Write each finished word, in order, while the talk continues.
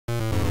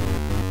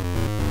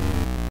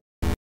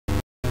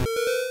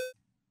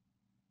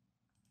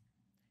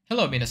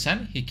Hello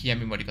minasan,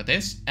 Hikiyami Moriko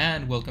desu,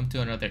 and welcome to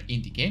another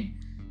indie game.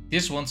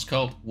 This one's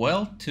called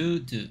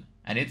Well-To-Do,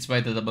 and it's by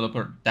the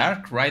developer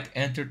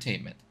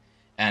DarkRideEntertainment.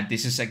 And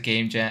this is a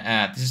game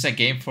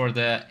for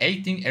the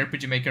 18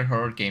 RPG Maker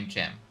Horror Game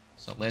Jam.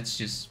 So let's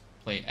just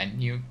play a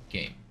new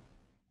game.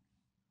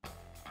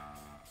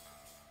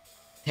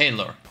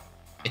 Taylor,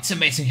 it's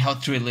amazing how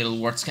 3 little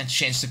words can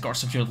change the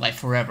course of your life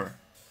forever.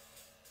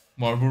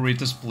 More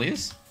burritos,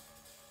 please?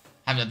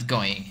 I'm not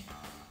going.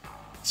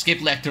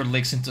 Skip lecture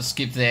leaks into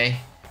skip day,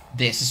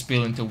 days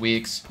spill into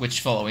weeks,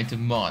 which follow into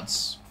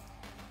months.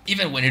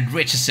 Even when it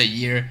reaches a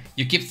year,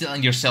 you keep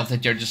telling yourself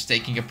that you're just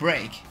taking a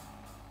break.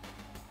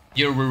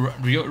 You'll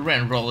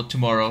re-enroll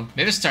tomorrow,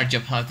 maybe start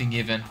job hunting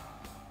even.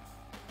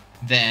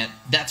 Then,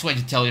 that's what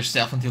you tell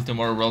yourself until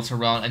tomorrow rolls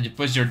around and you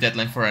push your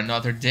deadline for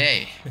another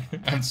day.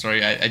 I'm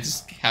sorry, I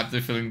just have the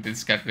feeling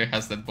this character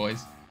has that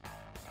voice.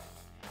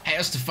 I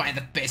used to find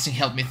that pacing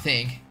helped me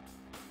think.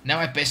 Now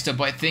I pace to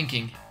avoid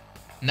thinking.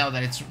 Now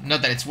that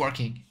it's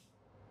working.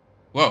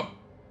 Whoa.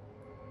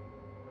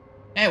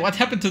 Hey, what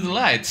happened to the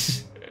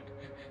lights?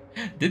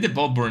 Did the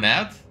bulb burn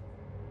out?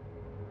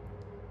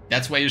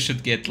 That's why you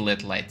should get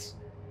LED lights.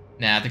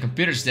 Nah, the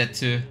computer's dead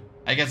too.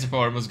 I guess the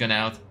power was gone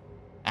out.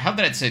 I hope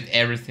that I said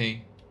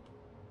everything.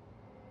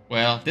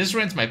 Well, this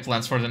ruins my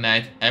plans for the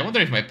night. I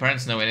wonder if my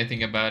parents know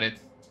anything about it.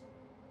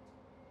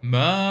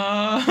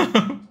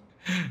 Mom!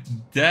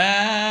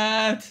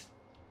 Dad!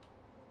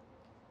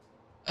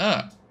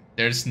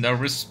 There's no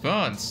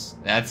response.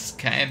 That's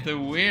kinda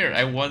weird.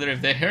 I wonder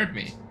if they heard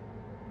me.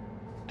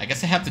 I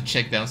guess I have to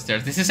check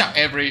downstairs. This is how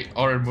every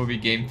horror movie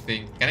game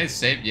thinks. Can I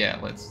save? Yeah,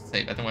 let's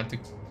save. I don't want to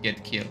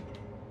get killed.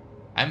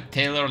 I'm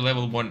Taylor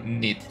level 1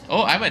 neat.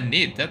 Oh, I'm a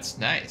neat. That's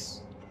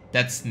nice.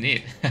 That's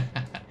neat.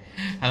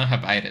 I don't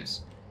have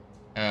items.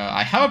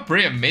 I have a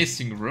pretty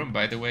amazing room,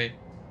 by the way.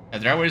 A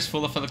drawer is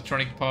full of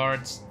electronic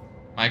parts.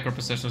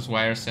 Microprocessors,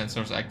 wires,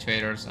 sensors,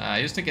 actuators. I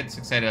used to get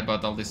excited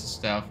about all this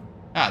stuff.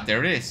 Ah,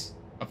 there it is.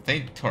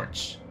 Obtain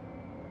torch.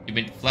 You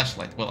mean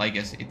flashlight? Well, I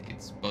guess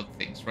it's both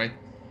things, right?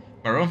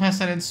 My room has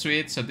an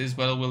ensuite, so this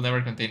bottle will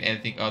never contain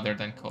anything other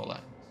than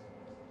cola.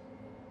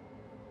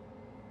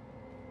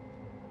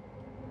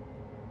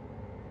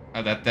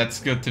 Oh, that's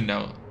good to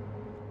know.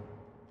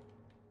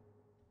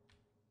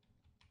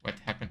 What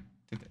happened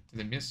to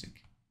the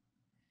music?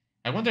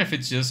 I wonder if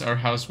it's just our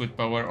house with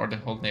power or the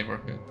whole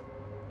neighborhood.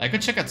 I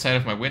could check outside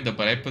of my window,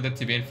 but I put the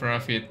TV in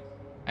front of it,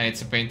 and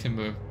it's a pain to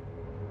move.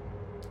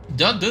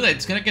 Don't do that,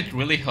 it's gonna get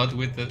really hot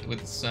with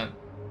the sun.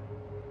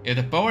 If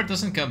the power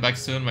doesn't come back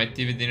soon, my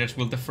TV dinners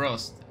will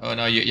defrost. Oh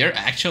no, you're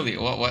actually...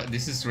 What?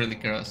 This is really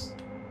gross.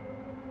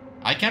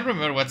 I can't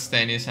remember what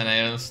stain is and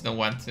I also don't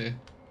want to.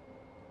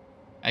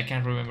 I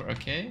can't remember,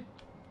 okay?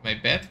 My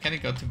bed? Can I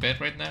go to bed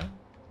right now?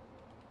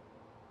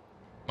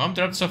 Mom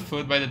dropped some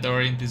food by the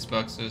door in these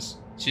boxes.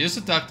 She used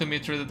to talk to me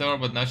through the door,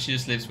 but now she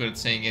just leaves without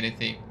saying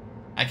anything.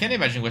 I can't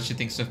imagine what she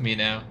thinks of me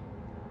now.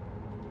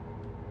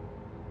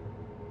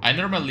 I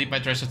normally leave my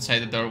trash outside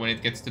the door when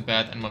it gets too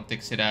bad and Mom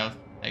takes it out.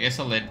 I guess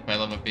I'll let it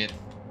pile up a bit.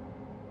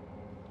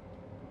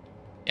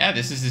 Yeah,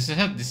 this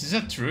is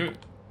a true.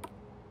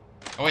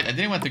 Oh wait, I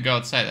didn't want to go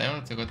outside. I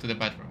wanted to go to the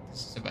bathroom.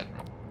 This is a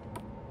bathroom.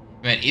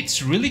 Man,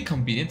 it's really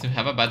convenient to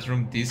have a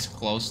bathroom this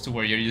close to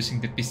where you're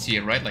using the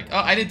PC, right? Like,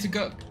 oh, I need to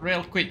go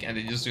real quick, and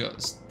then you just go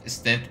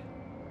stand.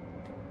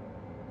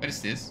 What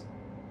is this?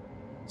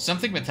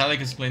 Something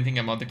metallic is glinting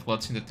among the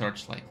clothes in the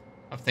torchlight.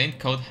 Obtained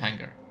coat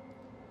hanger.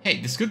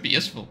 Hey, this could be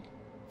useful.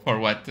 For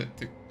what? To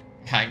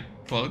hang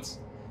clothes?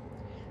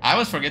 I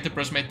always forget to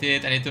brush my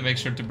teeth. I need to make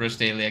sure to brush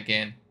daily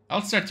again.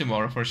 I'll start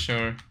tomorrow for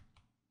sure.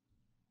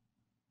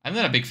 I'm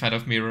not a big fan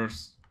of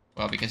mirrors.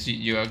 Well, because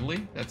you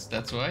ugly.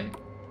 That's why.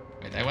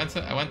 Wait, I want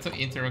to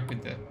interact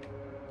with that.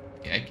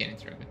 Okay, I can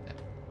interact with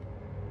that.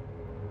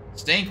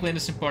 Staying clean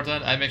is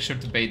important. I make sure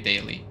to bathe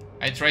daily.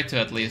 I try to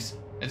at least.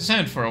 I just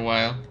haven't for a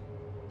while.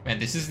 Man,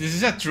 this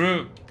is a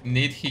true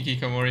neat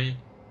hikikomori.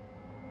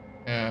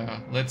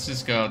 Let's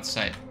just go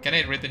outside. Can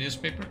I read the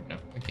newspaper? No.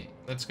 Okay,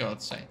 let's go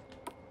outside.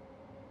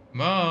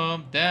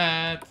 Mom,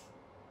 Dad.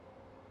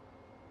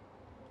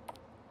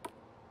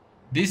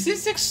 This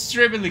is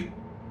extremely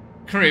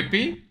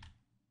creepy.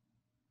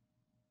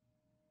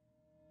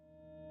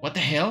 What the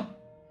hell?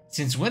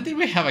 Since when did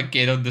we have a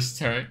gate on the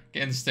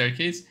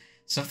staircase?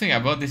 Something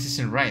about this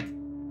isn't right.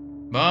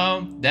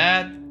 Mom,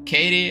 Dad,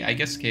 Katie. I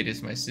guess Katie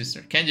is my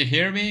sister. Can you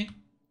hear me?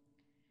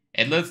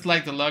 It looks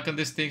like the lock on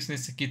this thing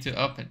needs a key to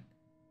open.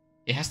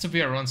 It has to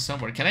be around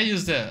somewhere. Can I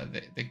use the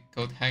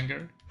coat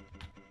hanger?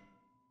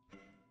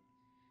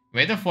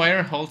 Made of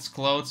wire, holds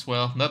clothes.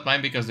 Well, not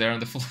mine because they're on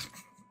the floor.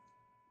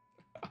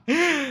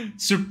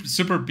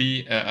 Super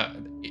B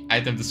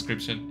item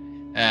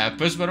description.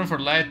 Push button for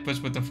light, push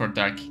button for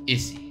dark.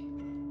 Easy.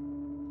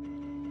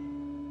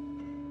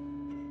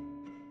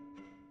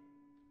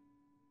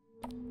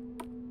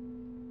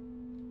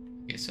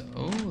 Okay, so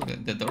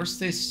the door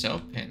stays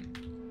open.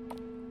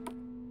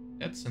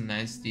 That's a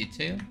nice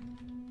detail.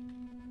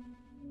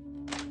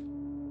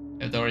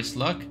 The door is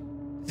locked.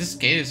 This is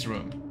Katie's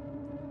room.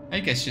 I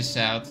guess she's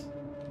out.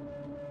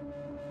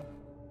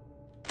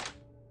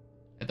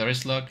 door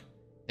is locked.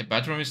 The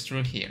bathroom is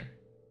through here.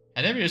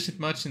 I never used it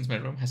much since my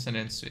room has an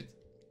ensuite.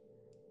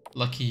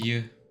 Lucky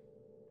you.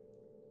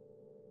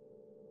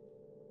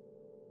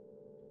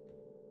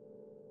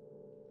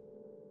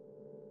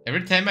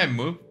 Every time I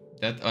move,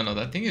 oh no,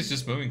 that thing is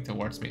just moving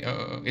towards me.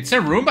 Oh, it's a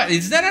Roomba.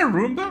 Is that a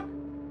Roomba?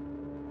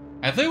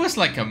 I thought it was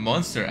like a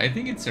monster. I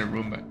think it's a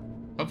Roomba.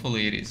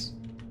 Hopefully it is.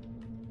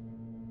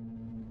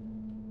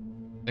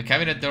 The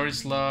cabinet door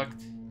is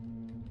locked.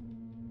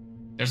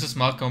 There's a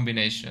small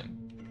combination.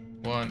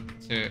 1,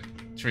 2,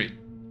 3.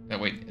 Oh,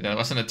 wait, that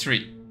wasn't a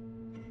 3.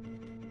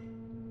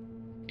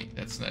 Okay,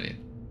 that's not it.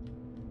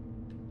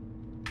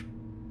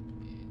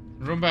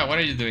 Roomba, what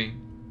are you doing?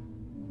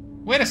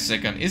 Wait a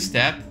second, is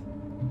that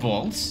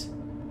balls?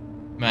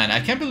 Man, I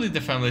can't believe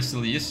the family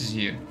still uses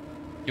you.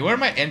 You were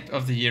my end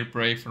of the year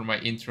break for my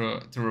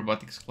intro to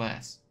robotics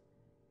class.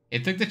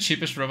 It took the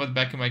cheapest robot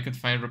vacuum I could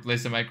find,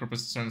 replaced the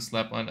microprocessor and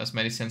slapped on as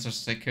many sensors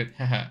as I could.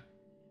 Haha.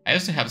 I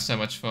used to have so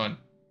much fun.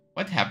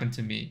 What happened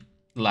to me?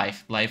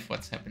 Life,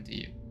 what's happened to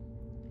you?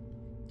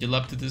 You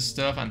love to do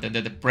stuff and then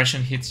the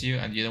depression hits you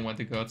and you don't want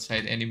to go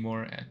outside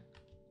anymore. And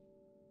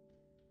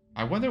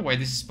I wonder why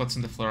these spots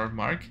on the floor are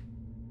marked.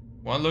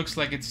 One looks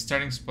like it's a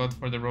starting spot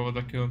for the robot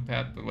vacuum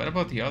pad, but what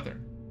about the other?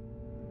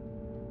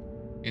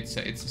 It's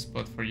a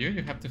spot for you.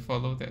 You have to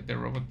follow the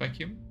robot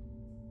vacuum.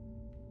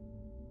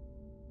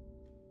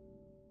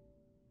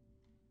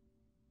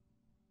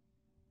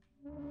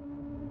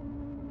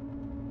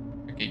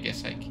 Okay,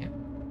 guess I can.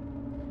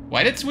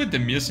 Why that's with the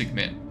music,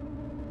 man?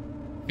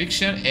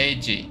 Fiction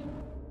AG.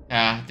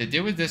 The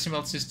deal with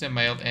decimal system,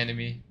 my old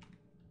enemy.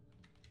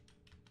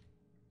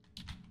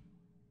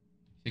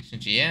 Fiction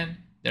GN.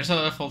 There's a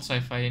lot of old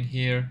sci-fi in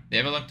here.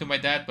 They belong to my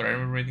dad, but I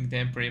remember reading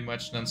them pretty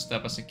much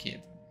non-stop as a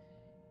kid.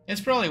 It's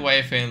probably why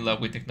I fell in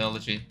love with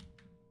technology.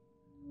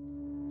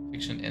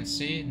 Fiction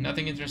NC.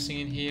 Nothing interesting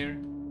in here.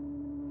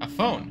 A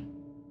phone.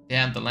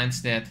 Damn, the line's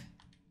dead.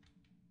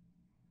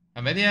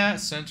 A media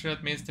center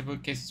admits the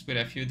bookcases with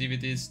a few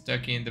DVDs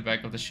stuck in the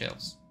back of the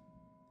shelves.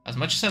 As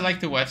much as I like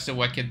to watch the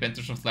wacky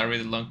adventures of Larry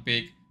the Long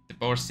Pig, the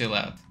power's still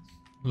out.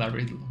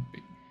 Larry the Long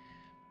Pig.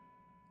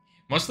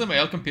 Mostly my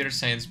old computer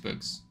science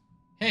books.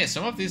 Hey,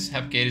 some of these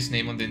have Katie's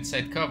name on the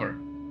inside cover.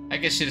 I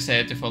guess she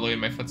decided to follow in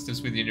my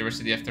footsteps with the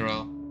university after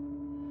all.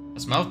 A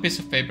small piece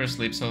of paper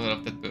slips out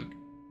of that book.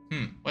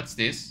 What's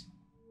this?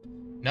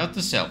 Note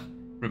to self.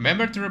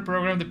 Remember to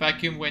reprogram the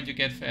vacuum when you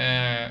get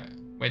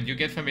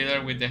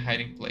familiar with the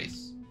hiding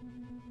place.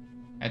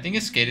 I think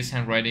it's Katie's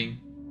handwriting.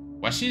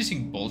 Was she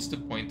using balls to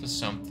point to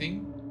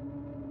something?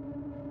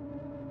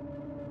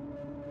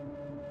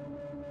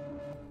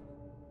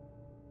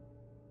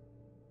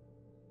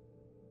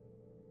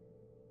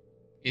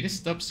 It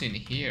stops in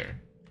here.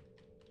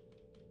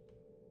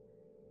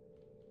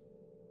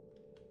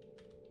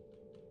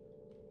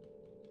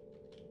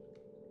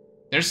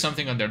 There's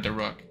something under the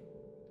rock.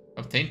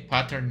 Obtain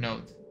pattern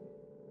node.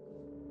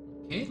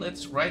 Okay,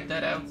 let's write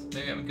that out.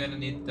 Maybe I'm gonna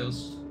need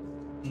those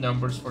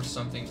numbers for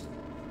something.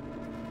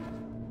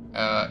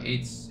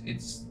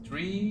 It's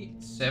 3,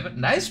 7.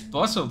 Nice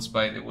puzzles,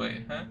 by the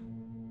way, huh?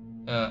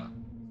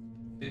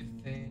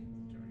 15,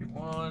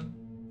 31,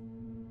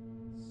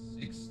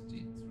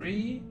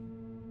 63.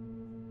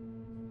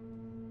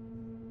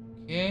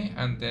 Okay,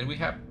 and then we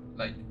have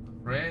like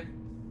red,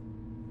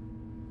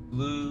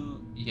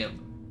 blue, yellow.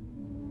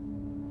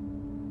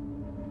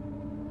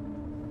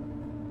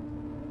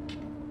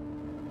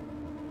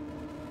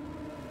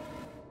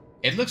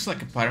 It looks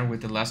like a pattern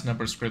with the last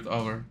number script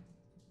over.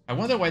 I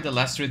wonder why the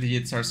last 3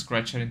 digits are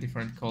scratched out in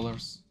different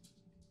colors.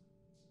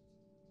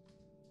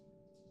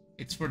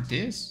 It's for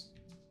this.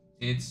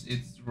 It's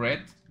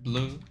red,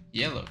 blue,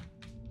 yellow.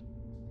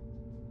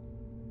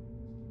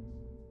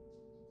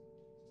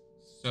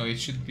 So it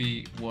should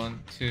be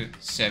 1, 2,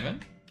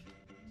 7.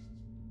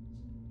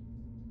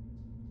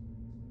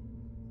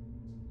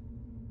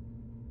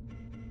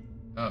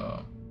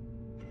 Oh.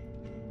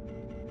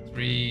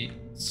 3,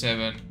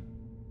 7.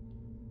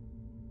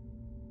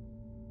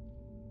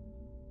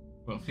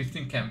 Well,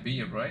 15 can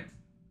be, right?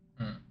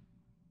 Can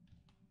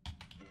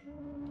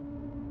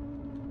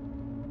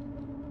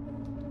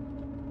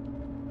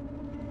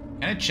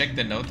I check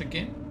the note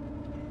again?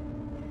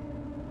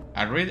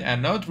 A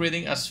note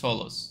reading as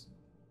follows.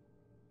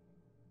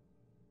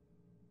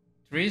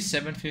 3,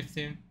 7,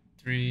 15,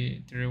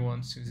 3,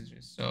 31, 63.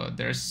 So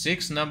there's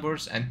 6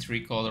 numbers and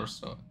 3 colors.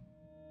 So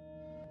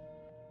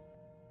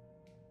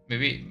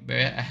maybe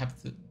I have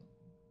to.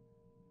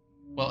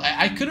 Well,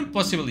 I couldn't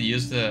possibly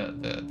use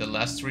the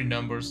last 3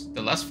 numbers,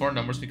 the last 4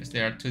 numbers, because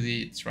they are 2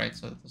 digits, right?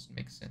 So that doesn't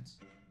make sense.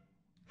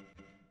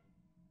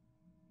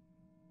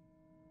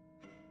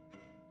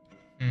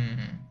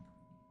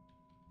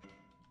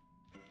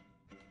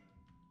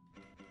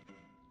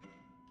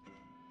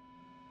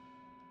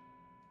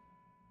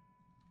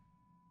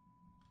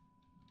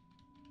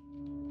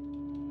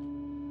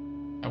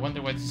 I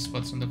wonder why this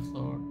spot's on the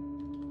floor.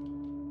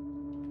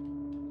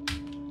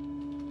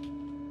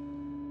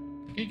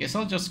 Okay, guess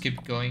I'll just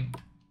keep going.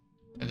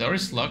 The door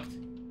is locked.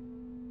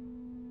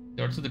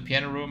 Door to the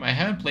piano room. I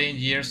haven't played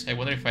in years. I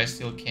wonder if I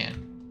still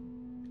can.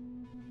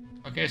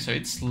 Okay, so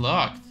it's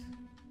locked.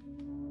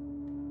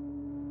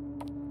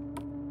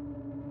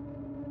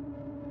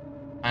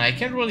 And I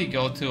can't really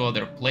go to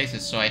other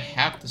places, so I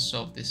have to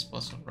solve this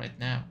puzzle right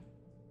now.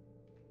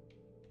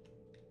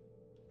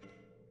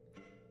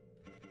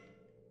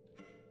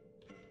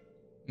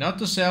 Note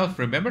to self,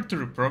 remember to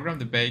reprogram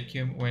the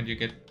vacuum when you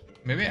get...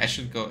 Maybe I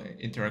should go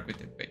interact with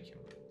the vacuum.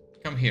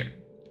 Come here.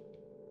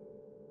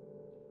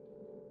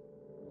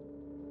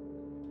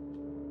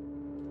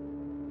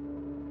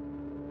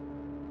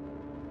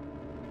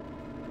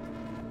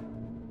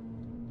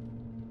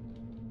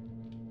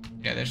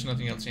 Yeah, there's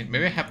nothing else in.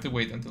 Maybe I have to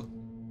wait until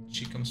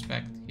she comes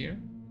back here.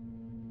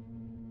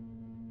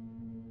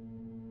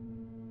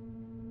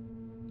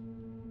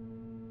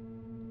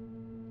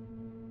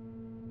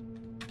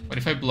 What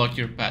if I block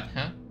your path,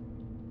 huh?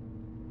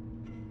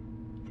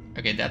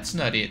 Okay, that's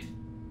not it.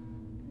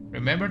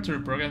 Remember to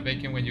reprogram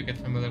vacuum when you get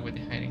familiar with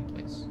the hiding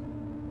place.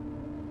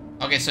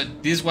 Okay, so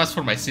this was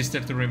for my sister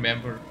to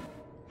remember.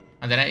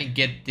 And then I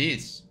get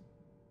this.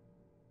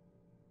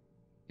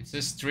 It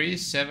says 3,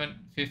 7,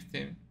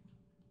 15.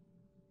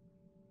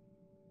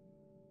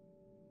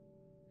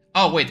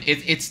 Oh, wait,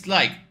 it's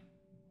like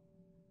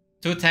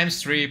 2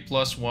 times 3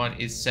 plus 1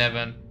 is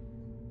 7.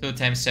 2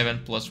 times 7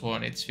 plus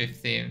 1 it's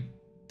 15.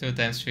 2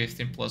 times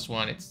 15 plus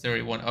 1 it's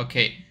 31.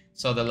 Okay,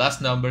 so the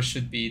last number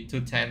should be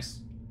 2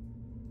 times...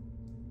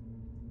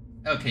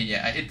 Okay,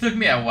 yeah, it took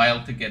me a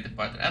while to get the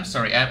pattern. I'm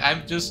sorry,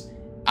 I'm just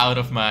out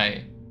of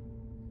my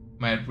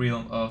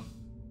realm of...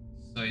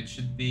 So it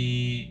should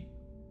be...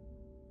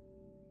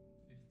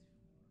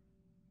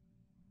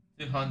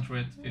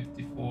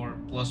 254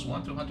 plus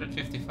 1,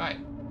 255.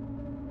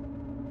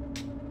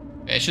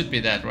 Yeah, it should be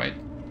that, right?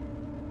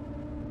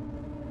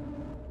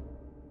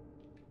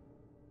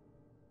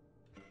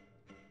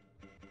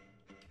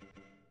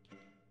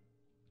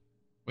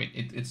 Wait,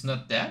 it's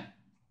not that?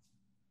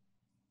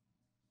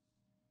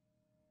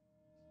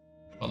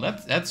 Well,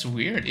 that's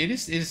weird. It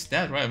is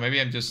that, right? Maybe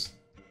I'm just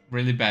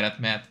really bad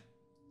at math.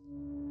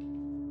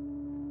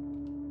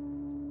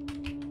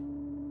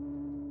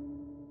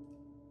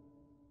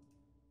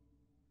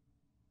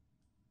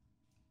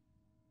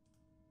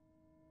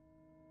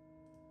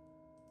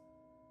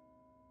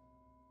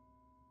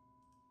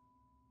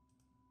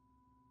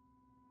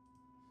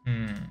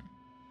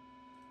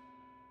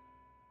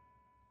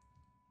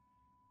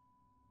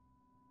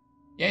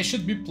 Yeah, it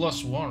should be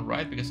plus 1,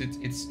 right? Because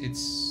it's...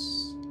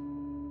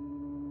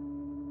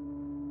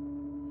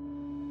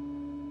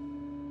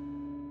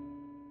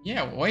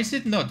 Yeah, why is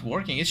it not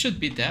working? It should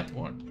be that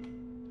one.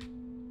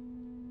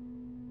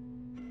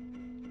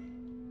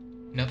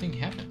 Nothing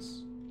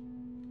happens.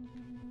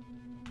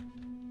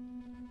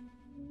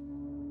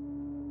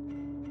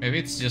 Maybe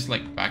it's just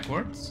like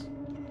backwards?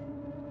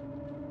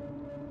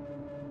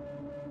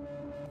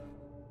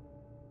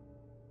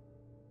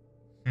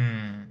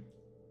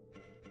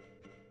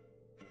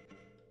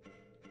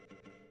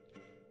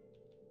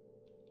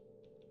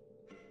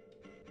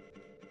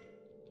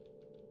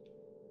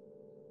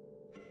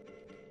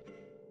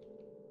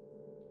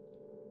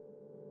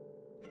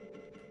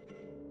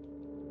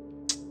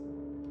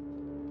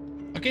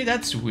 Okay,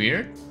 that's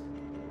weird.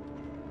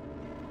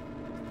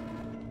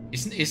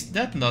 Is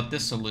that not the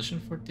solution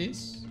for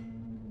this?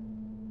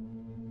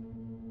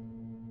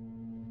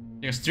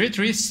 There's 3,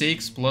 3,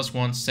 6 plus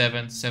 1,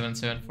 7, 7,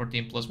 7,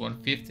 14 plus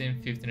 1,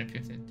 15, 15 and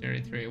 15,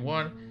 33,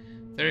 1,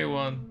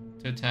 31,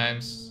 2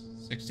 times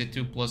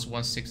 62 plus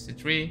 1,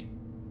 63.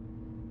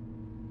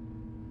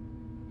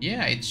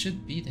 Yeah, it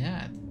should be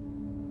that.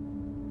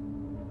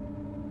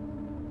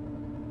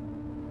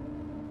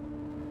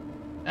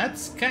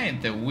 That's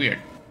kinda weird.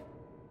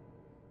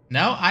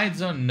 Now I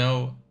don't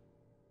know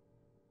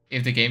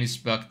if the game is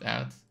bugged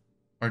out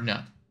or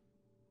not.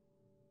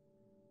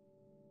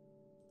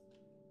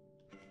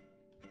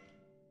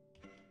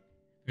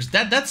 Because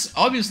that's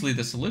obviously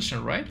the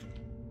solution, right?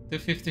 The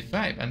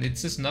 55, and it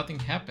says nothing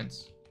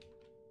happens.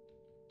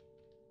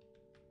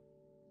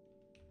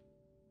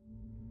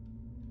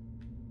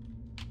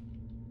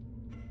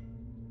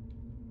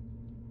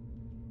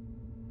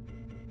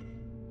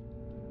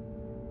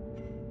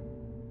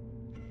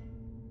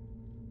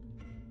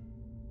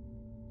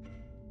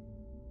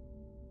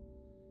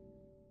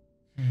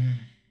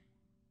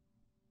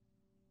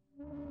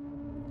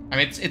 I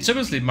mean, it's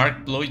obviously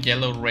marked blue,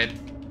 yellow, red.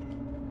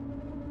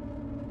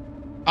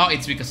 Oh,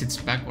 it's because it's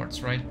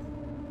backwards, right?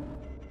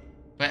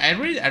 But I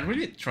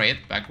really try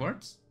it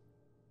backwards.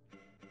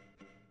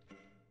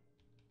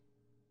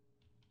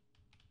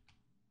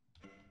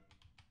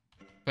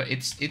 But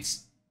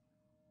it's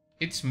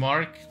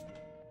marked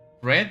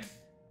red,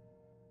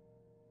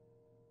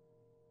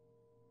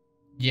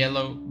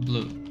 yellow,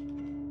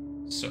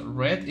 blue. So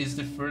red is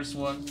the first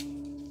one.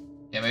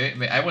 Yeah,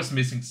 maybe I was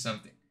missing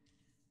something.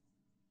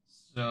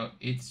 So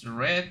it's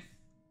red,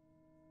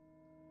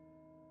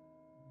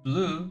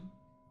 blue,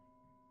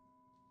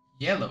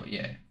 yellow.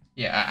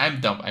 Yeah, I'm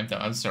dumb.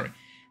 I'm sorry.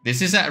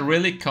 This is a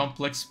really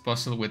complex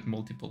puzzle with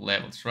multiple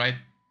levels, right?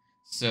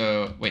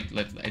 So wait,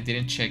 I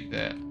didn't check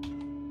the...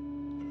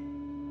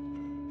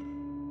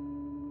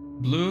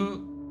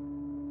 Blue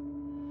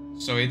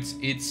So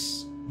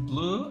it's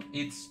blue,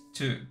 it's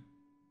 2.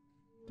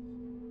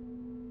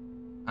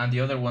 And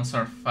the other ones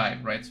are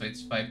 5, right? So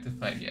it's 5 to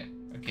 5, yeah.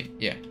 Okay,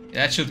 yeah.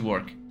 That should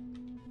work.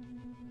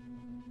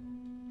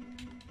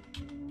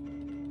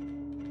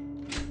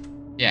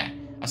 Yeah,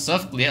 a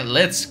soft, yeah,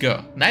 let's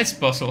go. Nice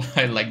puzzle.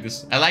 I like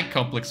this. I like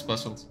complex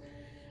puzzles.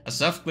 A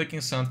soft clicking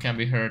sound can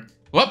be heard.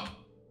 Whoop!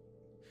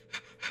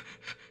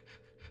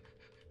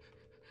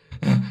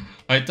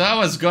 I thought I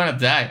was gonna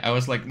die. I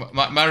was like,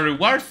 my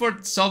reward for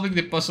solving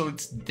the puzzle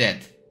is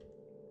dead.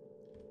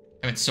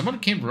 I mean, someone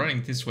came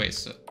running this way,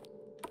 so...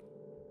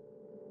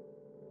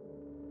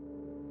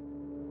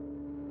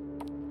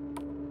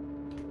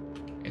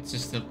 It's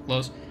just still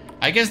close.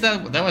 I guess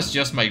that was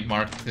just my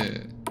mark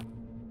to...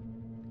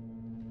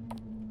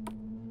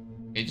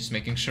 Okay, just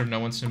making sure no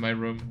one's in my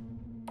room.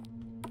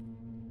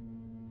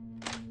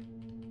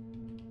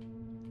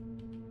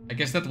 I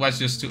guess that was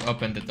just to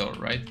open the door,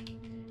 right?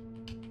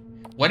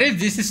 What if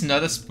this is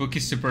not a spooky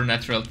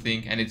supernatural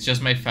thing and it's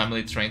just my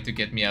family trying to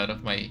get me out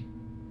of my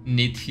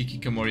neat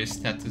hikikomori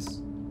status?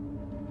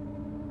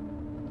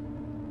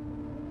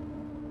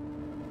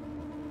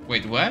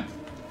 Wait, what?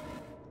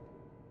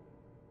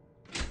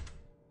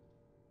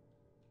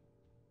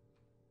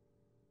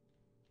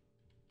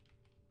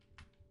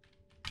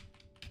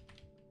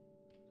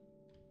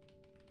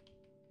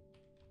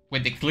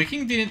 Wait, the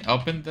clicking didn't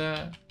open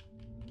the...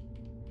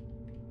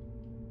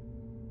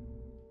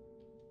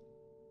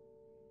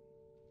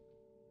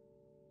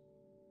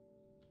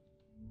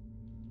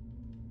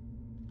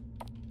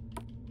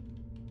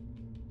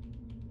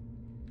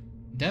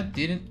 That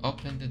didn't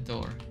open the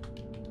door.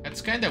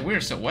 That's kind of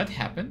weird. So what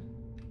happened?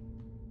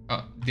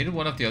 Oh, didn't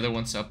one of the other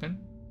ones open?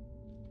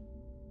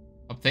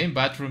 Obtain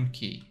bathroom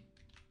key.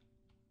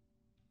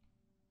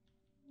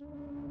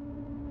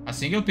 A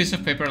single piece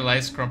of paper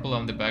lies crumpled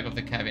on the back of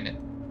the cabinet.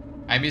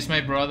 I miss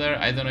my brother.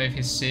 I don't know if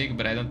he's sick,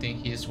 but I don't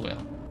think he is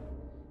well.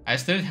 I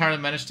studied hard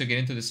and managed to get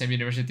into the same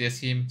university as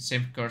him,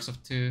 same course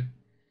of 2.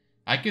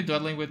 I keep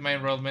dawdling with my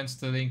enrollment,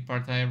 studying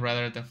part-time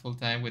rather than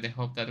full-time with the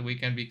hope that we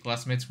can be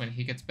classmates when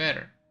he gets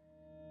better.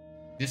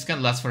 This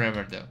can last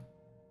forever, though.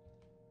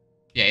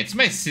 Yeah, it's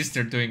my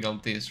sister doing all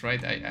this,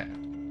 right?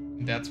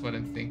 That's what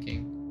I'm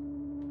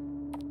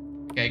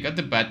thinking. Okay, I got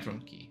the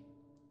bathroom key.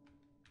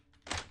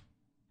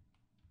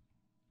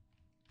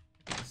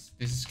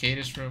 This is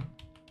Katie's room.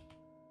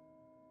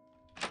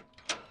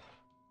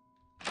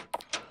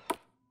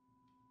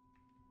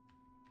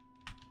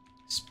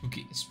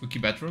 Spooky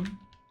bathroom.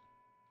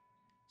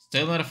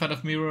 Still not a fan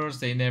of mirrors.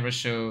 They never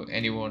show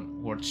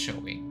anyone worth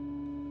showing.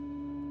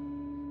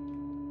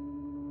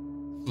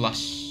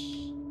 Flush.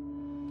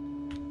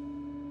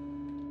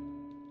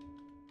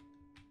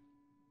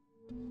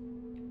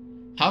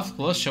 Half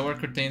closed shower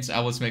curtains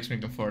always makes me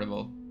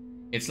comfortable.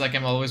 It's like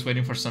I'm always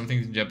waiting for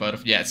something to jump out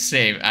of. Yeah,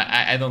 same.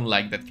 I don't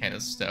like that kind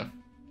of stuff.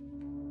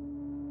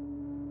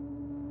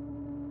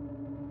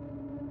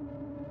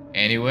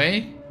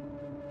 Anyway.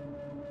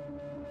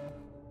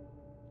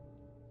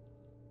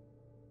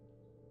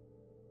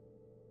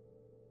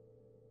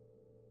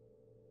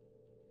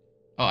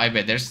 Oh, I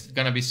bet there's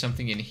gonna be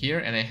something in here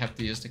and I have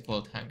to use the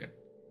cloth hanger.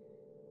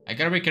 I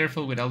gotta be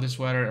careful with all this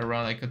water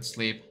around. I could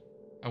sleep.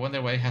 I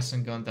wonder why it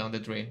hasn't gone down the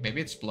drain.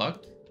 Maybe it's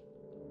blocked?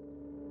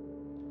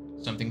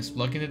 Something's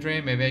blocking the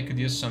drain. Maybe I could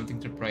use something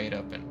to pry it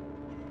open.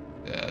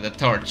 The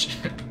torch.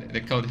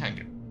 The coat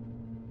hanger.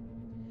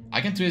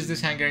 I can twist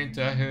this hanger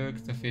into a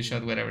hook to fish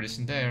out whatever is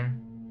in there.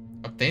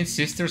 Obtain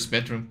sister's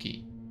bedroom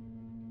key.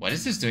 What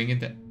is this doing in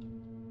the...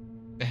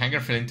 The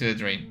hanger fell into the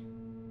drain.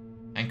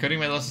 I'm cutting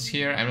my losses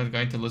here. I'm not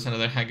going to lose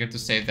another hanger to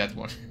save that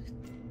one.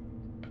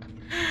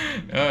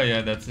 Oh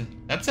yeah, that's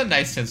a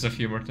nice sense of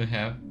humor to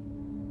have.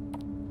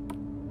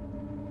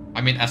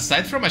 I mean,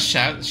 aside from a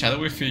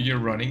shadowy figure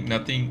running,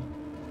 nothing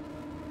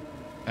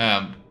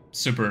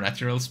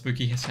supernatural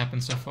spooky has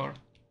happened so far.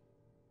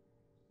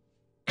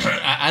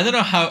 I don't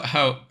know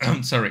how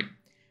sorry.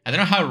 I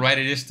don't know how right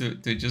it is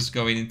to just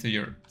go into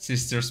your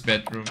sister's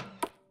bedroom.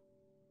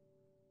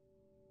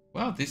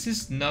 Wow, this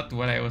is not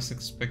what I was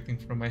expecting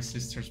from my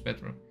sister's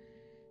bedroom.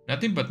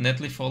 Nothing but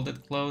neatly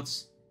folded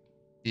clothes.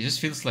 It just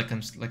feels like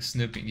I'm like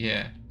snooping,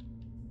 yeah.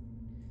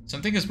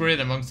 Something is buried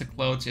amongst the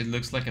clothes. It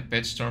looks like a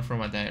page torn from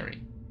a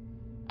diary.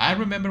 I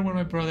remember when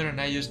my brother and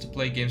I used to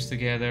play games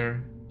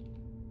together.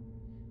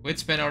 We'd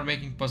spend hours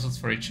making puzzles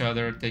for each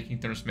other, taking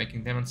turns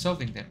making them and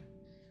solving them.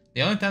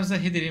 The only times that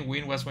he didn't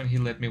win was when he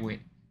let me win.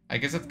 I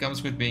guess that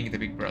comes with being the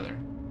big brother.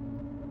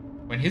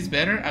 When he's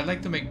better, I'd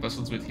like to make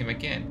puzzles with him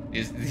again.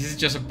 This is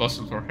just a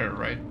puzzle for her,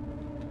 right?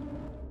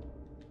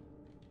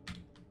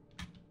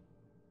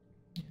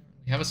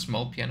 We have a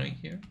small piano in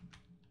here.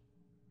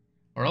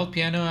 Or old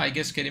piano, I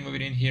guess Katie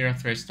moved in here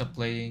after I stopped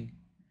playing.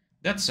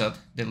 That's odd,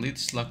 the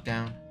lid's locked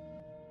down.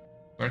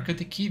 Where could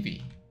the key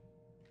be?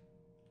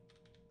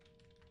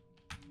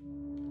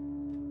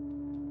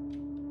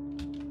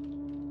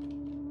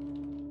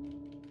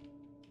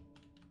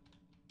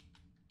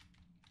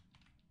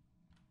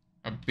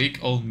 A big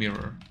old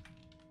mirror.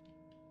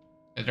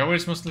 The drawer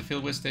is mostly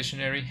filled with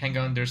stationery. Hang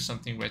on, there's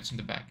something right in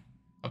the back.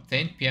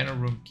 Obtain piano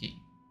room key.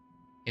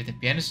 If the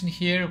piano's in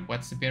here,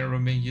 what's the piano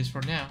room being used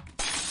for now?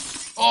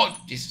 Oh,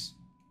 Jesus.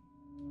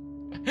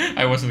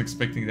 I wasn't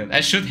expecting that.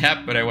 I should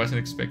have, but I wasn't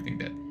expecting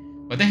that.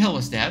 What the hell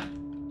was that?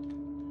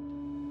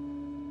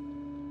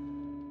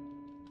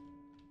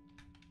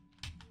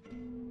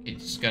 Okay,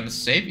 just gonna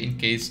save in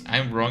case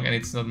I'm wrong and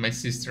it's not my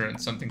sister and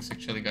something's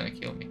actually gonna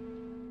kill me.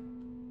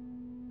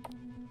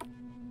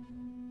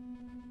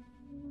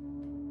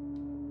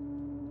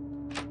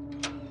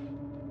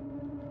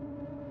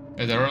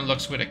 The door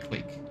unlocks with a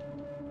click.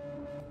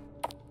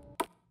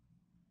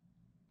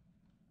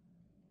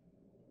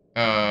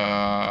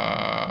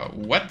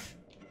 What?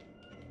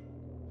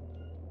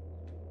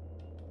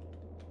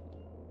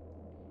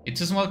 It's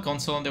a small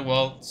console on the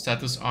wall,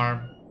 status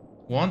arm.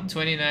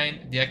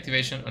 129,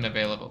 deactivation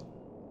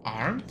unavailable.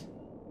 Armed?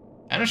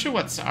 I'm not sure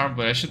what's armed,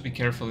 but I should be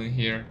careful in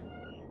here.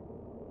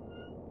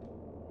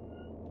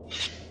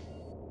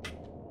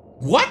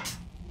 What?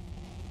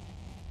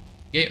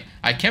 Yeah,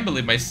 I can't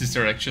believe my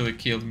sister actually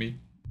killed me.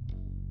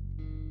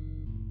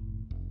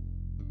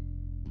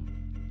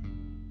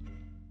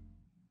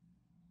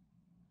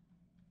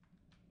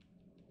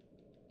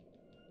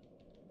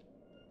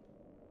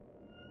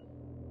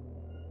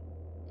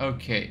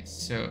 Okay,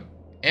 so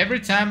every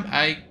time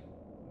I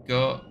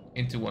go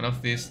into one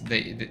of these,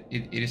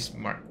 it is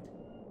marked.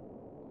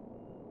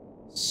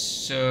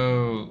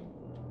 So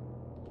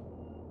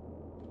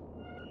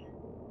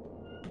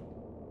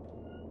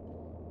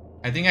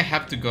I think I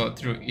have to go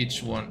through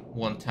each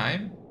one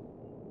time.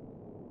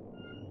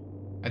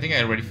 I think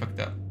I already fucked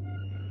up.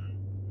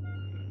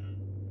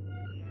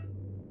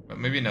 But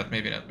maybe not,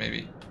 maybe not,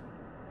 maybe.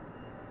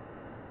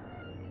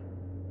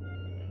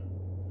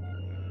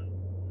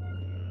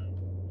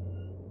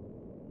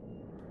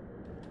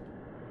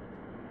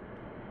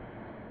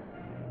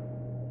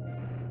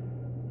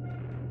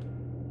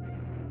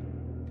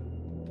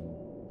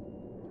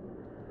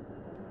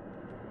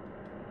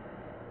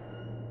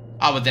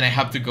 Oh, but then I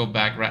have to go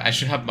back, right? I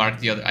should have marked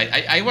the other.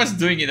 I was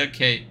doing it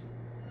okay.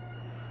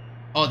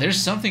 Oh, there's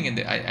something in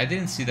there. I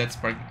didn't see that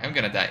spark. I'm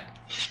gonna die.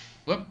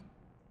 Whoop.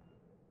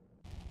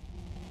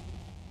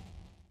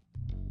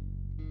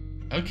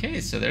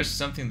 Okay, so there's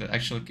something that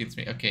actually kills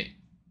me. Okay.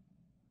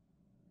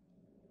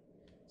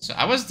 So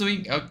I was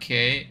doing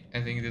okay.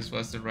 I think this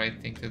was the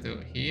right thing to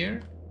do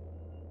here.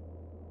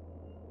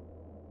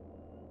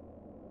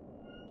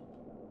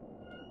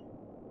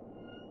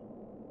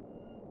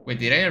 Wait,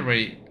 did I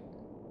already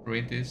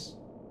read this?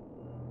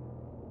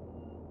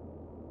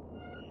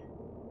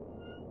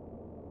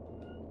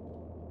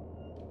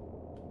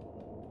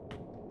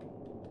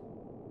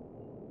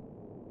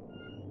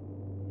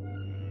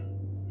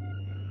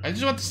 I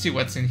just want to see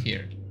what's in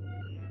here.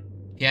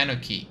 Piano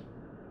key.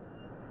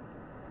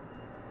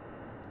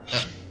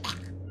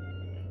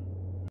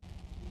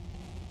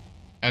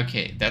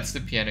 Okay, that's the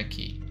piano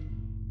key.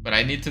 But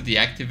I need to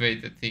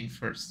deactivate the thing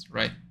first,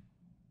 right?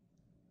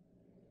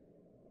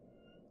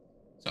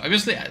 So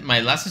obviously my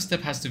last step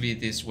has to be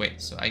this way.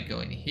 So I go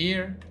in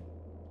here.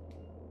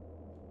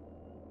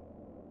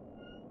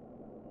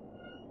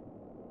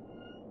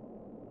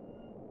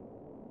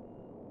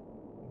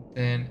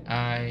 Then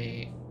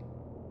I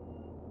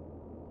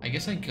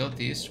guess I go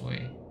this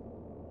way.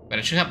 But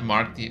I should have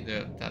marked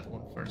that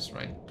one first,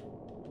 right?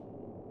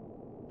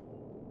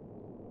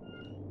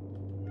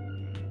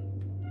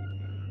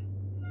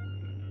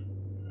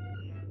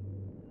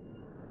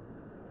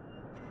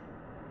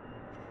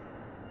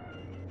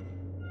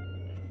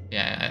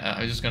 Yeah,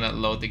 I'm just gonna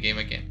load the game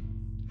again.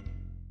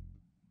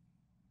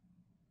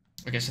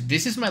 Okay, so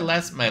this is my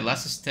last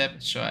step.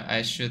 So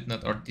I should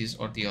not, or this,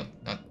 or the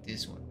not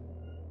this one.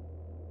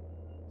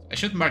 I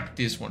should mark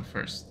this one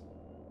first.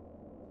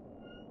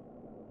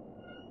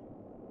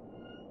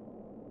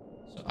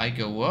 So I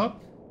go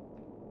up.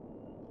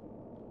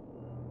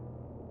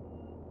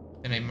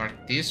 Then I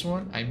mark this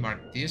one. I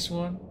mark this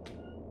one.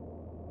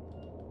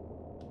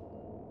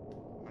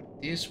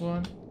 Mark this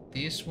one.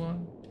 This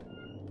one.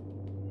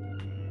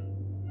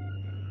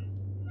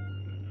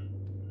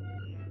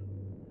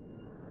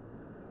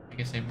 I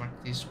guess I mark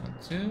this one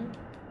too.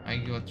 I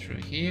go through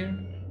here.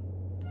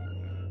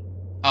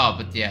 Oh,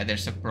 but yeah,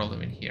 there's a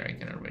problem in here. I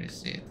can already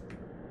see it.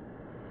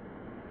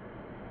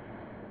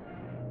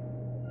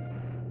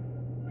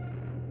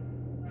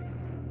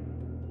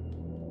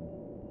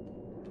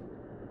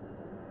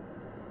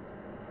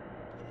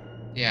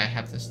 Yeah, I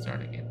have to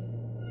start again.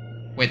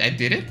 Wait, I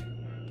did it?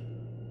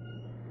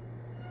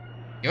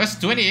 It was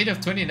 28 of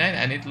 29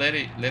 and it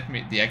let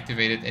me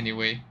deactivate it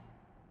anyway.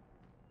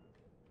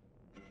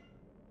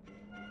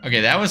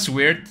 Okay, that was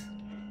weird.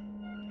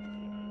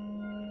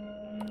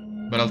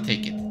 But I'll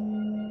take it.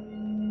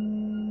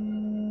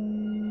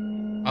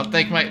 I'll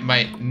take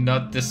my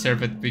not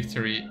deserved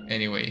victory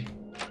anyway.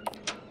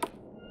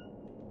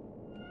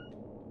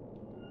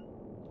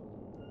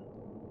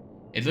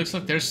 It looks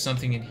like there's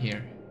something in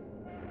here.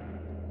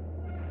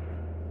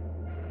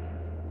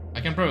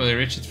 I can probably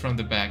reach it from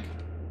the back.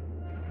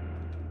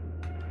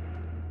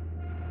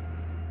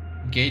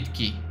 Gate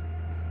key.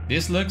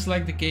 This looks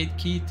like the gate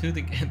key to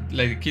the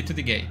like the key to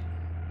the gate.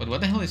 But what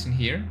the hell is in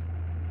here?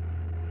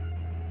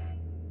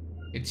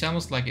 It's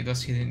almost like it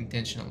was hidden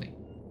intentionally.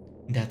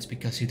 That's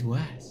because it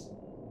was.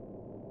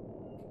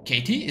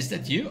 Katie, is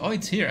that you? Oh,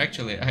 it's here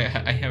actually.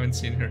 I haven't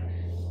seen her.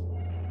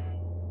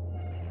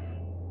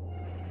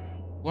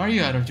 Why are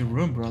you out of your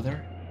room,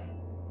 brother?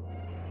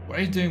 What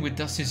are you doing with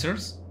those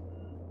scissors?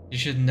 You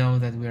should know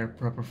that we are a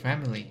proper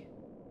family.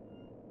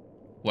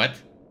 What?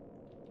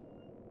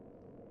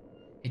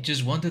 I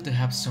just wanted to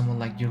have someone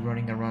like you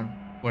running around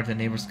where the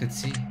neighbors could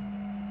see.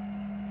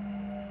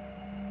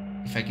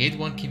 If a gate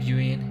won't keep you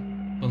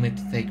in, we'll need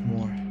to take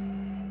more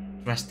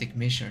drastic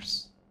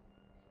measures.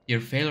 Your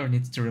failure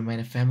needs to remain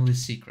a family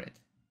secret.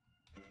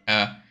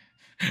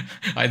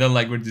 I don't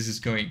like where this is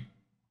going.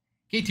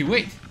 Katie,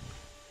 wait!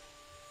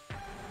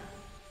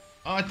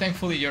 Oh,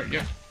 thankfully you're...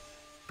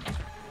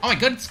 Oh my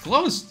god, it's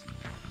closed!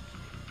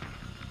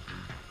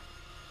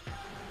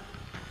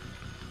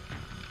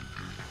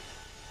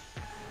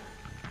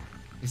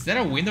 Is that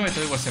a window? I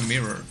thought it was a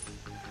mirror.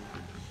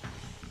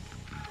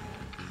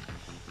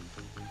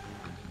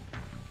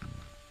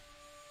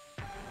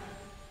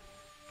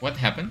 What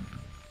happened?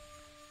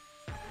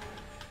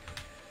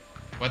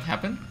 What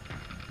happened?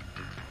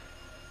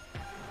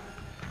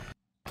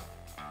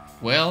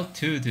 Well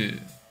to do.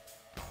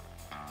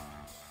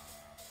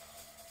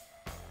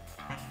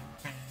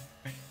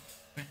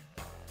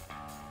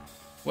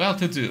 Well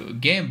to do.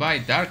 Game by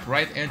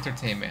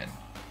DarkRideEntertainment.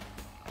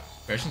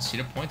 Version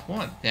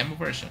 0.1. Demo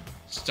version.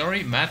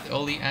 Story Matt,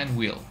 Ollie and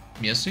Will.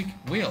 Music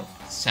Will.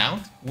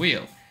 Sound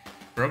Will.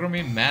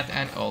 Programming Matt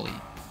and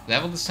Ollie.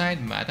 Level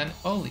design Matt and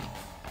Ollie.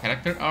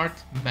 Character art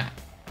Matt.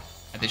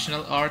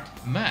 Additional art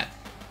Matt.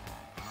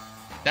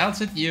 Tiles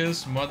set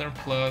use Modern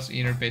Plus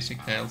Inner Basic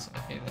tiles.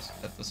 Okay,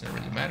 that doesn't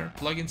really matter.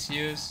 Plugins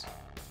use.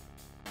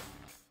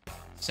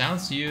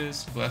 Sounds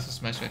use. Glasses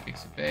Smash by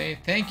Pixabay.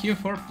 Thank you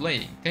for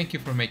playing. Thank you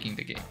for making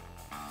the game.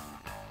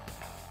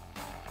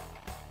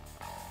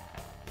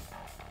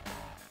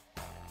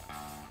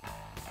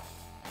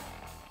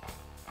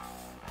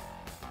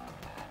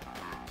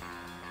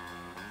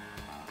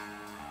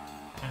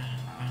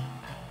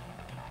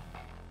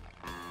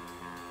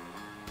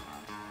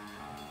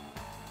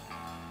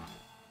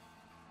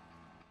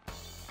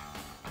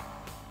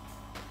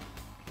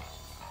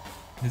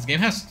 This game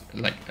has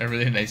like a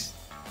really nice...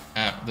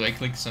 do I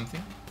click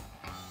something?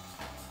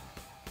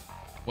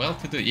 Well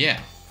to do,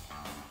 yeah.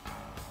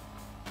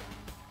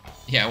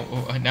 Yeah,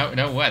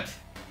 now what?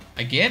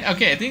 Again?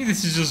 Okay, I think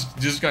this is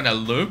just gonna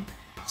loop.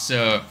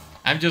 So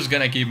I'm just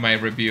gonna give my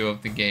review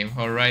of the game,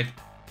 alright?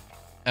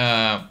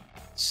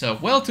 So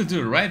well to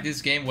do, right?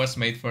 This game was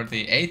made for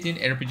the 18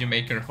 RPG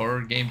Maker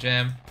Horror Game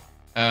Jam.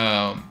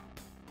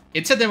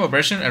 It's a demo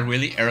version, a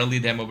really early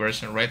demo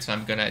version, right? So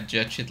I'm gonna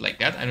judge it like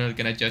that. I'm not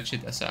gonna judge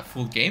it as a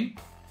full game.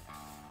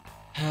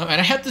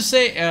 And I have to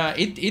say,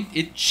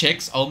 it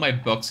checks all my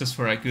boxes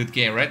for a good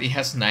game, right? It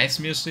has nice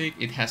music,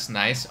 it has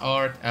nice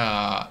art.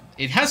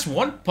 It has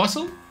one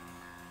puzzle,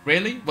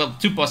 really? Well,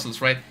 two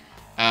puzzles, right?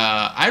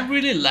 I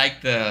really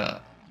like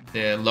the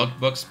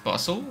lockbox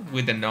puzzle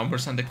with the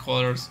numbers and the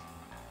colors.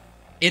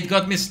 It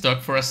got me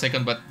stuck for a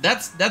second, but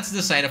that's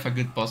the sign of a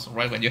good puzzle,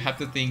 right? When you have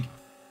to think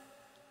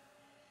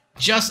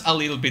just a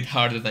little bit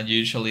harder than you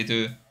usually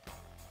do.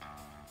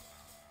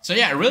 So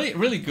yeah,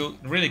 really good,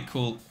 really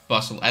cool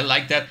puzzle. I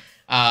like that.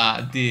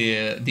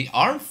 The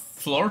arm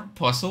floor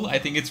puzzle, I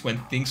think it's when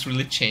things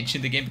really change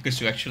in the game because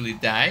you actually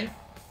die.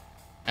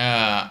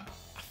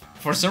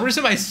 For some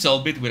reason I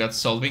solved it without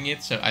solving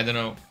it, so I don't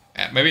know.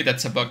 Maybe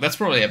that's a bug. That's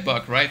probably a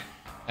bug, right?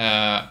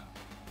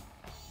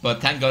 But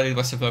thank God it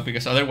was a bug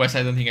because otherwise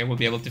I don't think I will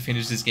be able to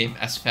finish this game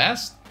as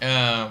fast.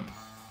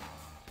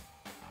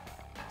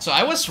 So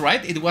I was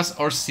right. It was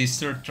our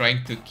sister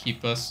trying to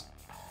keep us.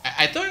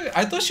 I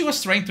thought she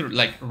was trying to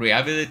like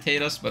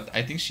rehabilitate us, but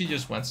I think she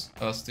just wants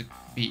us to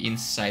be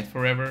inside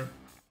forever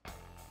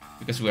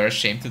because we are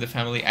ashamed to the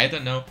family. I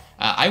don't know.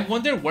 I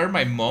wonder where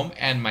my mom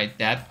and my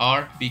dad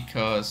are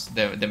because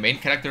the main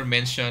character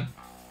mentioned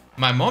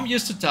my mom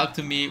used to talk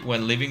to me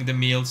when leaving the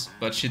meals,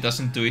 but she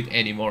doesn't do it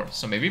anymore.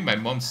 So maybe my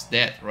mom's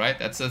dead, right?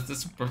 That's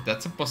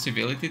a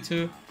possibility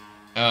too.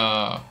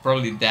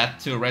 Probably that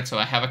too, right? So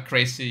I have a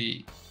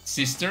crazy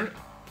sister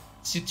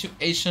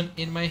situation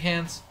in my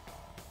hands.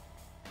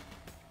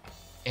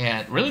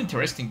 And really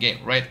interesting game,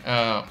 right?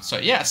 So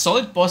yeah,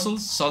 solid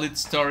puzzles, solid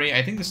story.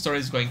 I think the story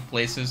is going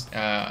places.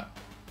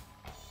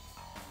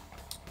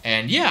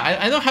 And yeah,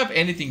 I don't have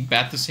anything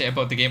bad to say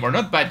about the game, or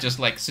not bad, just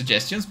like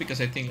suggestions, because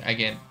I think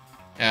again,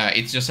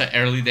 it's just an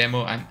early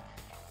demo and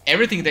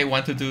everything they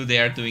want to do, they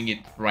are doing it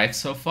right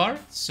so far.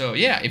 So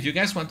yeah, if you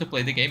guys want to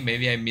play the game,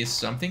 maybe I missed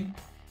something.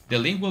 The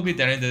link will be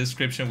there in the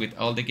description with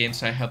all the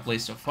games I have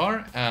played so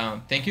far.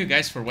 Thank you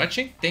guys for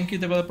watching. Thank you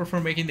developer for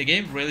making the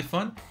game, really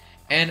fun.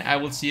 And I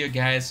will see you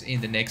guys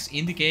in the next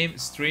indie game,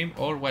 stream,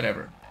 or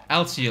whatever.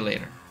 I'll see you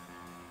later.